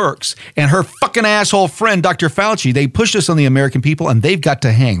Dr. Birx and her fucking asshole friend, Dr. Fauci, they pushed us on the American people, and they've got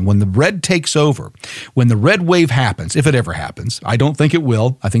to hang. When the red takes over, when the red wave happens, if it ever happens, I don't think it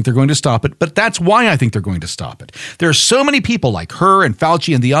will. I think they're going to stop it, but that's why I think they're going to stop it. There are so many people like her and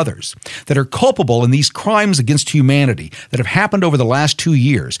Fauci and the others that are culpable in these crimes against humanity that have happened over the last 2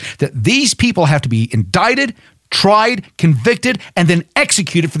 years, that these people have to be indicted, tried, convicted, and then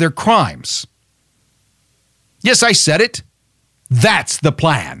executed for their crimes. Yes, I said it. That's the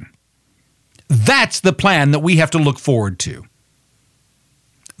plan. That's the plan that we have to look forward to.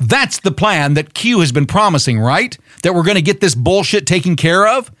 That's the plan that Q has been promising, right? That we're going to get this bullshit taken care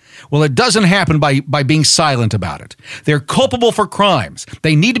of? Well, it doesn't happen by being silent about it. They're culpable for crimes.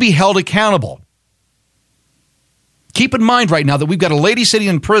 They need to be held accountable. Keep in mind right now that we've got a lady sitting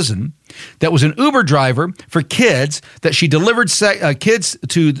in prison that was an Uber driver for kids, that she delivered kids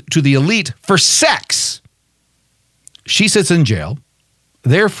to the elite for sex. She sits in jail.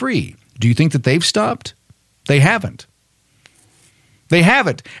 They're free. Do you think that they've stopped? They haven't. They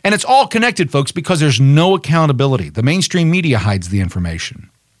haven't. And it's all connected, folks, because there's no accountability. The mainstream media hides the information.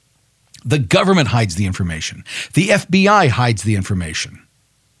 The government hides the information. The FBI hides the information.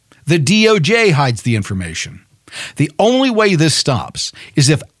 The DOJ hides the information. The only way this stops is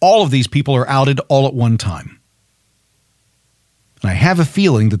if all of these people are outed all at one time. And I have a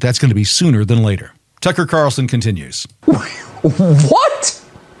feeling that that's going to be sooner than later. Tucker Carlson continues. What?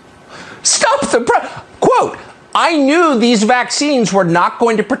 Stop the quote. I knew these vaccines were not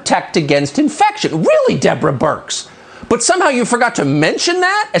going to protect against infection. Really, Deborah Birx? But somehow you forgot to mention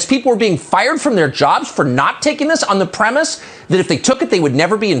that as people were being fired from their jobs for not taking this on the premise that if they took it, they would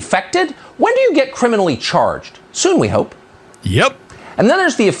never be infected? When do you get criminally charged? Soon, we hope. Yep. And then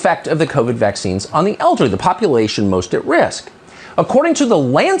there's the effect of the COVID vaccines on the elderly, the population most at risk. According to The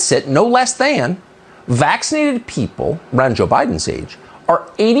Lancet, no less than, vaccinated people around Joe Biden's age are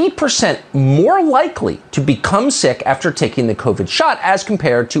 80% more likely to become sick after taking the COVID shot as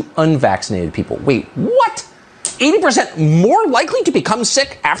compared to unvaccinated people. Wait, what? 80% more likely to become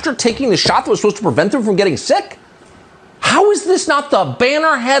sick after taking the shot that was supposed to prevent them from getting sick? How is this not the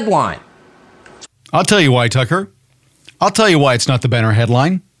banner headline? I'll tell you why, Tucker. I'll tell you why it's not the banner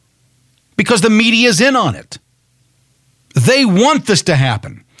headline. Because the media's in on it. They want this to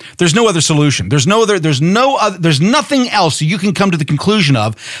happen. There's no other solution. There's nothing else you can come to the conclusion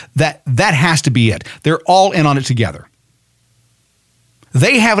of that has to be it. They're all in on it together.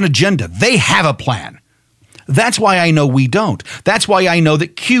 They have an agenda. They have a plan. That's why I know we don't. That's why I know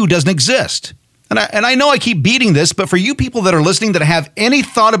that Q doesn't exist. And I know I keep beating this, but for you people that are listening that have any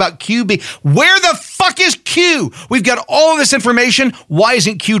thought about Q, where the fuck is Q? We've got all of this information. Why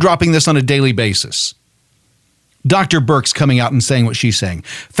isn't Q dropping this on a daily basis? Dr. Birx coming out and saying what she's saying.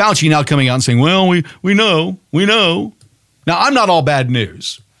 Fauci now coming out and saying, well, we know. Now, I'm not all bad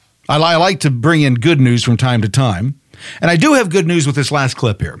news. I like to bring in good news from time to time. And I do have good news with this last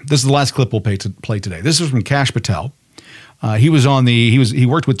clip here. This is the last clip we'll play today. This is from Kash Patel. He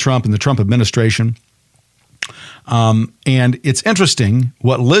worked with Trump in the Trump administration. And it's interesting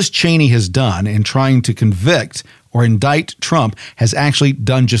what Liz Cheney has done in trying to convict or indict Trump has actually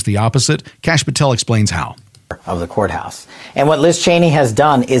done just the opposite. Kash Patel explains how. Of the courthouse. And what Liz Cheney has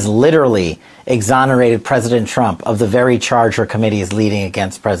done is literally exonerated President Trump of the very charge her committee is leading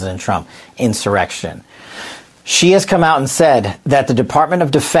against President Trump, insurrection. She has come out and said that the Department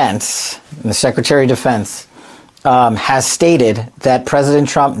of Defense, and the Secretary of Defense, has stated that President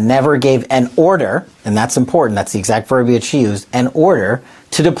Trump never gave an order, and that's important, that's the exact verbiage she used, an order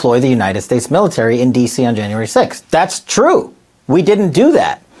to deploy the United States military in D.C. on January 6th. That's true. We didn't do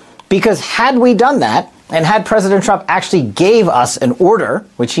that. Because had we done that, and had President Trump actually gave us an order,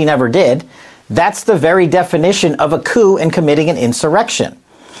 which he never did, that's the very definition of a coup and committing an insurrection.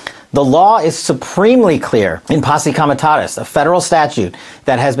 The law is supremely clear in Posse Comitatus, a federal statute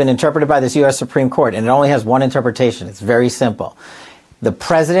that has been interpreted by this U.S. Supreme Court, and it only has one interpretation. It's very simple. The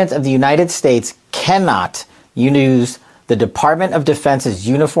President of the United States cannot use the Department of Defense's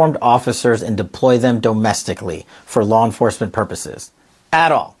uniformed officers and deploy them domestically for law enforcement purposes.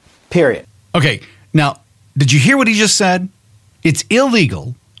 At all. Period. Okay. Now, did you hear what he just said? It's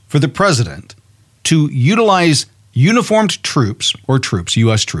illegal for the president to utilize uniformed troops,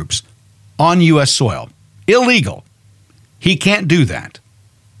 U.S. troops, on U.S. soil. Illegal. He can't do that.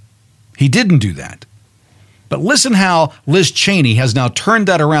 He didn't do that. But listen how Liz Cheney has now turned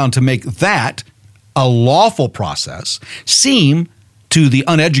that around to make that a lawful process seem to the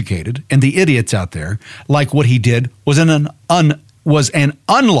uneducated and the idiots out there like what he did was an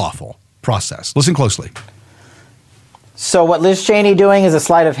unlawful process. Listen closely. So what Liz Cheney doing is a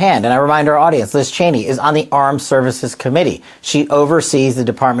sleight of hand. And I remind our audience, Liz Cheney is on the Armed Services Committee. She oversees the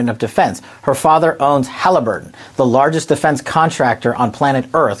Department of Defense. Her father owns Halliburton, the largest defense contractor on planet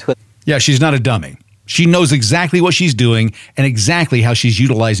Earth. Yeah, she's not a dummy. She knows exactly what she's doing and exactly how she's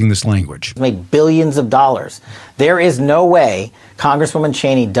utilizing this language. Made billions of dollars. There is no way Congresswoman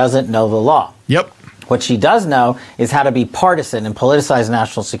Cheney doesn't know the law. Yep. What she does know is how to be partisan and politicize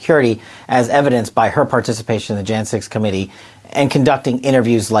national security, as evidenced by her participation in the Jan 6 committee and conducting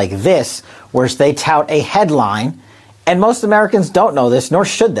interviews like this, where they tout a headline. And most Americans don't know this, nor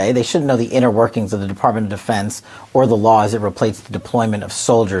should they. They shouldn't know the inner workings of the Department of Defense or the law as it relates to the deployment of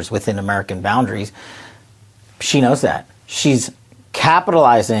soldiers within American boundaries. She knows that. She's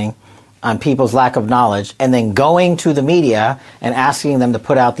capitalizing on people's lack of knowledge and then going to the media and asking them to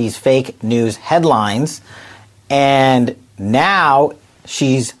put out these fake news headlines. And now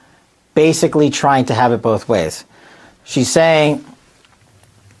she's basically trying to have it both ways. She's saying,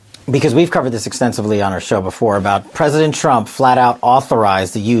 because we've covered this extensively on our show before, about President Trump flat out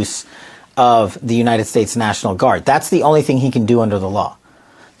authorized the use of the United States National Guard. That's the only thing he can do under the law.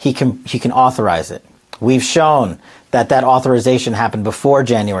 He can authorize it. We've shown that authorization happened before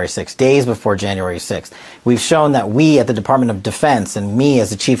January 6th, days before January 6th. We've shown that we at the Department of Defense and me as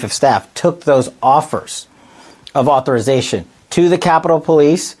the Chief of Staff took those offers of authorization to the Capitol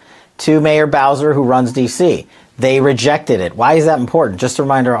Police, to Mayor Bowser, who runs D.C. They rejected it. Why is that important? Just to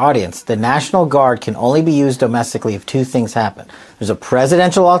remind our audience, the National Guard can only be used domestically if two things happen. There's a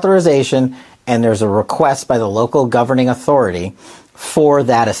presidential authorization and there's a request by the local governing authority for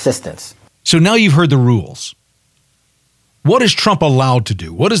that assistance. So now you've heard the rules. What is Trump allowed to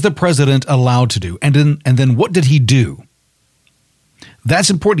do? What is the president allowed to do? And then what did he do?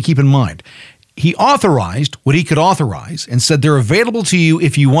 That's important to keep in mind. He authorized what he could authorize and said they're available to you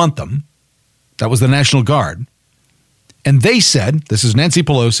if you want them. That was the National Guard. And they said, this is Nancy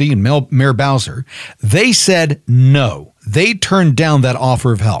Pelosi and Mayor Bowser, they said no. They turned down that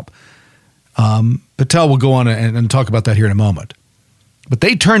offer of help. Patel will go on and talk about that here in a moment. But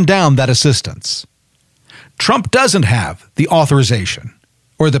they turned down that assistance. Trump doesn't have the authorization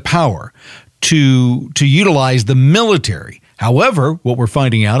or the power to utilize the military. However, what we're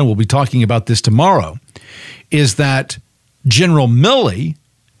finding out, and we'll be talking about this tomorrow, is that General Milley,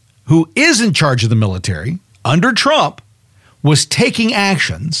 who is in charge of the military under Trump, was taking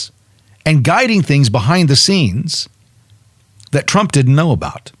actions and guiding things behind the scenes that Trump didn't know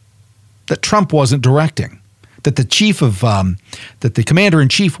about, that Trump wasn't directing, that the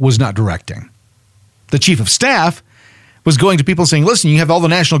commander-in-chief was not directing. The chief of staff was going to people saying, listen, you have all the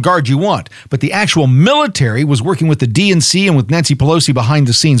National Guard you want. But the actual military was working with the DNC and with Nancy Pelosi behind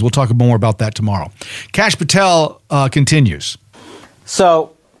the scenes. We'll talk more about that tomorrow. Kash Patel continues.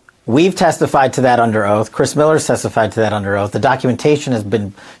 So we've testified to that under oath. Chris Miller's testified to that under oath. The documentation has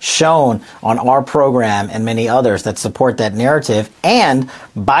been shown on our program and many others that support that narrative. And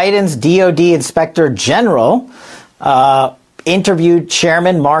Biden's DOD Inspector General interviewed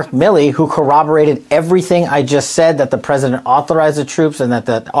Chairman Mark Milley, who corroborated everything I just said, that the president authorized the troops and that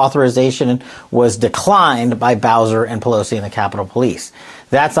the authorization was declined by Bowser and Pelosi and the Capitol Police.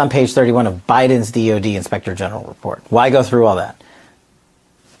 That's on page 31 of Biden's DOD Inspector General report. Why go through all that?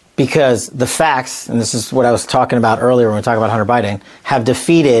 Because the facts, and this is what I was talking about earlier when we talk about Hunter Biden, have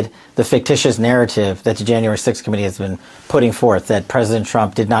defeated the fictitious narrative that the January 6th committee has been putting forth, that President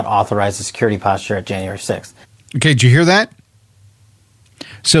Trump did not authorize the security posture at January 6th. Okay, did you hear that?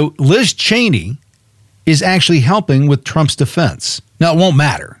 So Liz Cheney is actually helping with Trump's defense. Now, it won't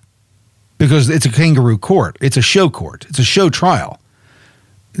matter because it's a kangaroo court. It's a show court. It's a show trial.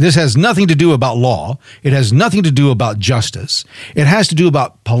 This has nothing to do about law. It has nothing to do about justice. It has to do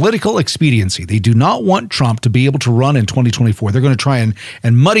about political expediency. They do not want Trump to be able to run in 2024. They're going to try and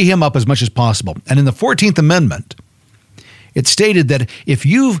muddy him up as much as possible. And in the 14th Amendment, it stated that if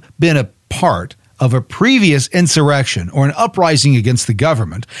you've been a part of a previous insurrection or an uprising against the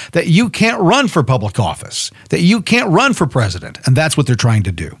government, that you can't run for public office, that you can't run for president. And that's what they're trying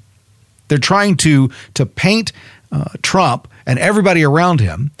to do. They're trying to paint Trump and everybody around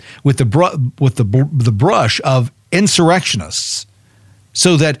him with the brush of insurrectionists,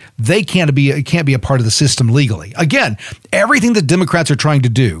 so that they can't be a part of the system legally. Again, everything that Democrats are trying to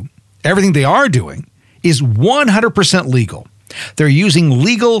do, everything they are doing, is 100% legal. They're using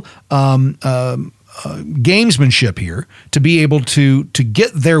legal gamesmanship here to be able to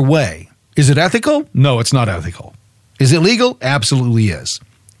get their way. Is it ethical? No, it's not ethical. Is it legal? Absolutely is.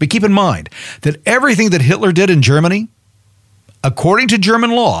 But keep in mind that everything that Hitler did in Germany, according to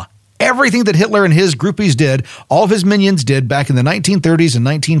German law, everything that Hitler and his groupies did, all of his minions did back in the 1930s and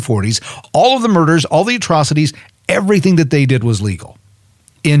 1940s, all of the murders, all the atrocities, everything that they did was legal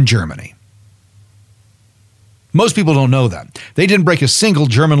in Germany. Most people don't know that. They didn't break a single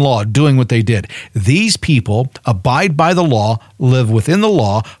German law doing what they did. These people abide by the law, live within the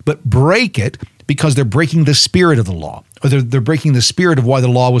law, but break it because they're breaking the spirit of the law, or they're breaking the spirit of why the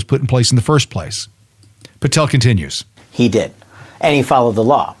law was put in place in the first place. Patel continues. He did. And he followed the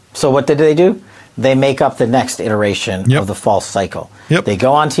law. So what did they do? They make up the next iteration of the false cycle. They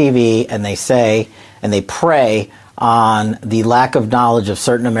go on TV and they say, and they prey on the lack of knowledge of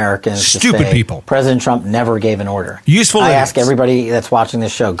certain Americans. Stupid people. President Trump never gave an order. Useful idiots. I ask everybody that's watching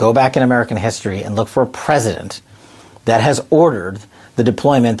this show, go back in American history and look for a president that has ordered the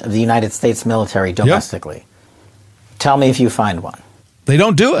deployment of the United States military domestically. Tell me if you find one. They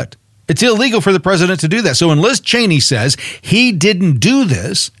don't do it. It's illegal for the president to do that. So when Liz Cheney says he didn't do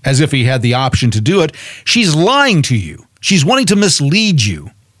this, as if he had the option to do it, she's lying to you. She's wanting to mislead you.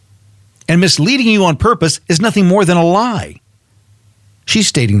 And misleading you on purpose is nothing more than a lie. She's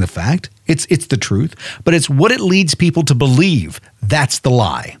stating the fact. It's the truth, but it's what it leads people to believe. That's the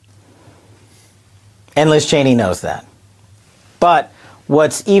lie. And Liz Cheney knows that. But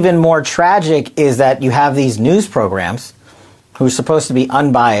what's even more tragic is that you have these news programs who are supposed to be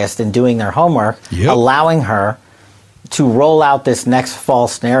unbiased and doing their homework, allowing her to roll out this next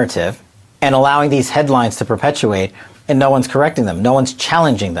false narrative and allowing these headlines to perpetuate, and no one's correcting them. No one's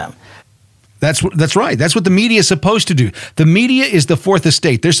challenging them. That's right. That's what the media is supposed to do. The media is the fourth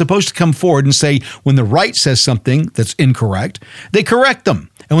estate. They're supposed to come forward and say, when the right says something that's incorrect, they correct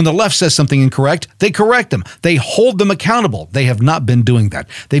them. And when the left says something incorrect, they correct them. They hold them accountable. They have not been doing that.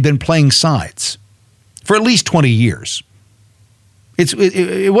 They've been playing sides for at least 20 years.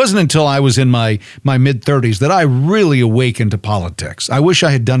 It wasn't until I was in my mid-30s that I really awakened to politics. I wish I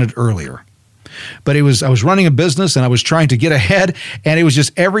had done it earlier. But I was running a business and I was trying to get ahead, and it was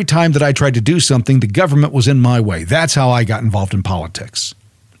just every time that I tried to do something, the government was in my way. That's how I got involved in politics.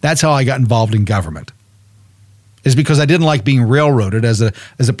 That's how I got involved in government. Is because I didn't like being railroaded as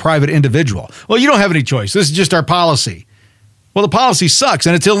a private individual. Well, you don't have any choice. This is just our policy. Well, the policy sucks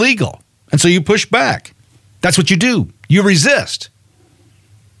and it's illegal. And so you push back. That's what you do. You resist.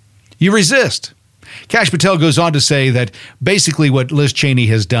 You resist. Kash Patel goes on to say that basically what Liz Cheney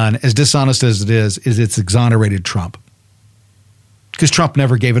has done, as dishonest as it is it's exonerated Trump. Because Trump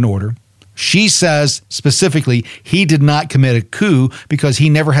never gave an order. She says specifically he did not commit a coup because he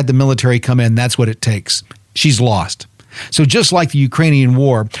never had the military come in. That's what it takes. She's lost. So just like the Ukrainian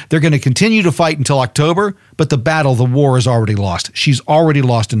war, they're going to continue to fight until October, but the war is already lost. She's already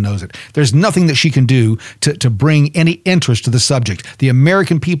lost and knows it. There's nothing that she can do to bring any interest to the subject. The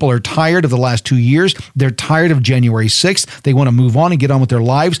American people are tired of the last 2 years. They're tired of January 6th. They want to move on and get on with their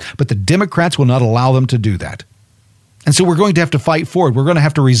lives, but the Democrats will not allow them to do that. And so we're going to have to fight forward. We're going to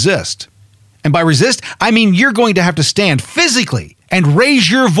have to resist. And by resist, I mean you're going to have to stand physically and raise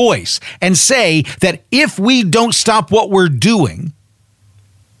your voice and say that if we don't stop what we're doing,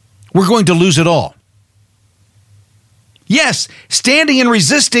 we're going to lose it all. Yes, standing and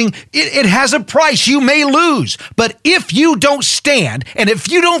resisting, it has a price. You may lose. But if you don't stand, and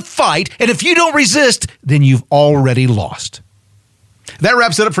if you don't fight, and if you don't resist, then you've already lost. That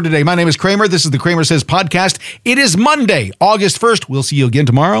wraps it up for today. My name is Kramer. This is the CramerSez podcast. It is Monday, August 1st. We'll see you again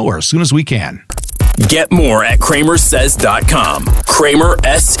tomorrow or as soon as we can. Get more at CramerSez.com.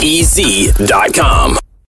 CramerSez.com.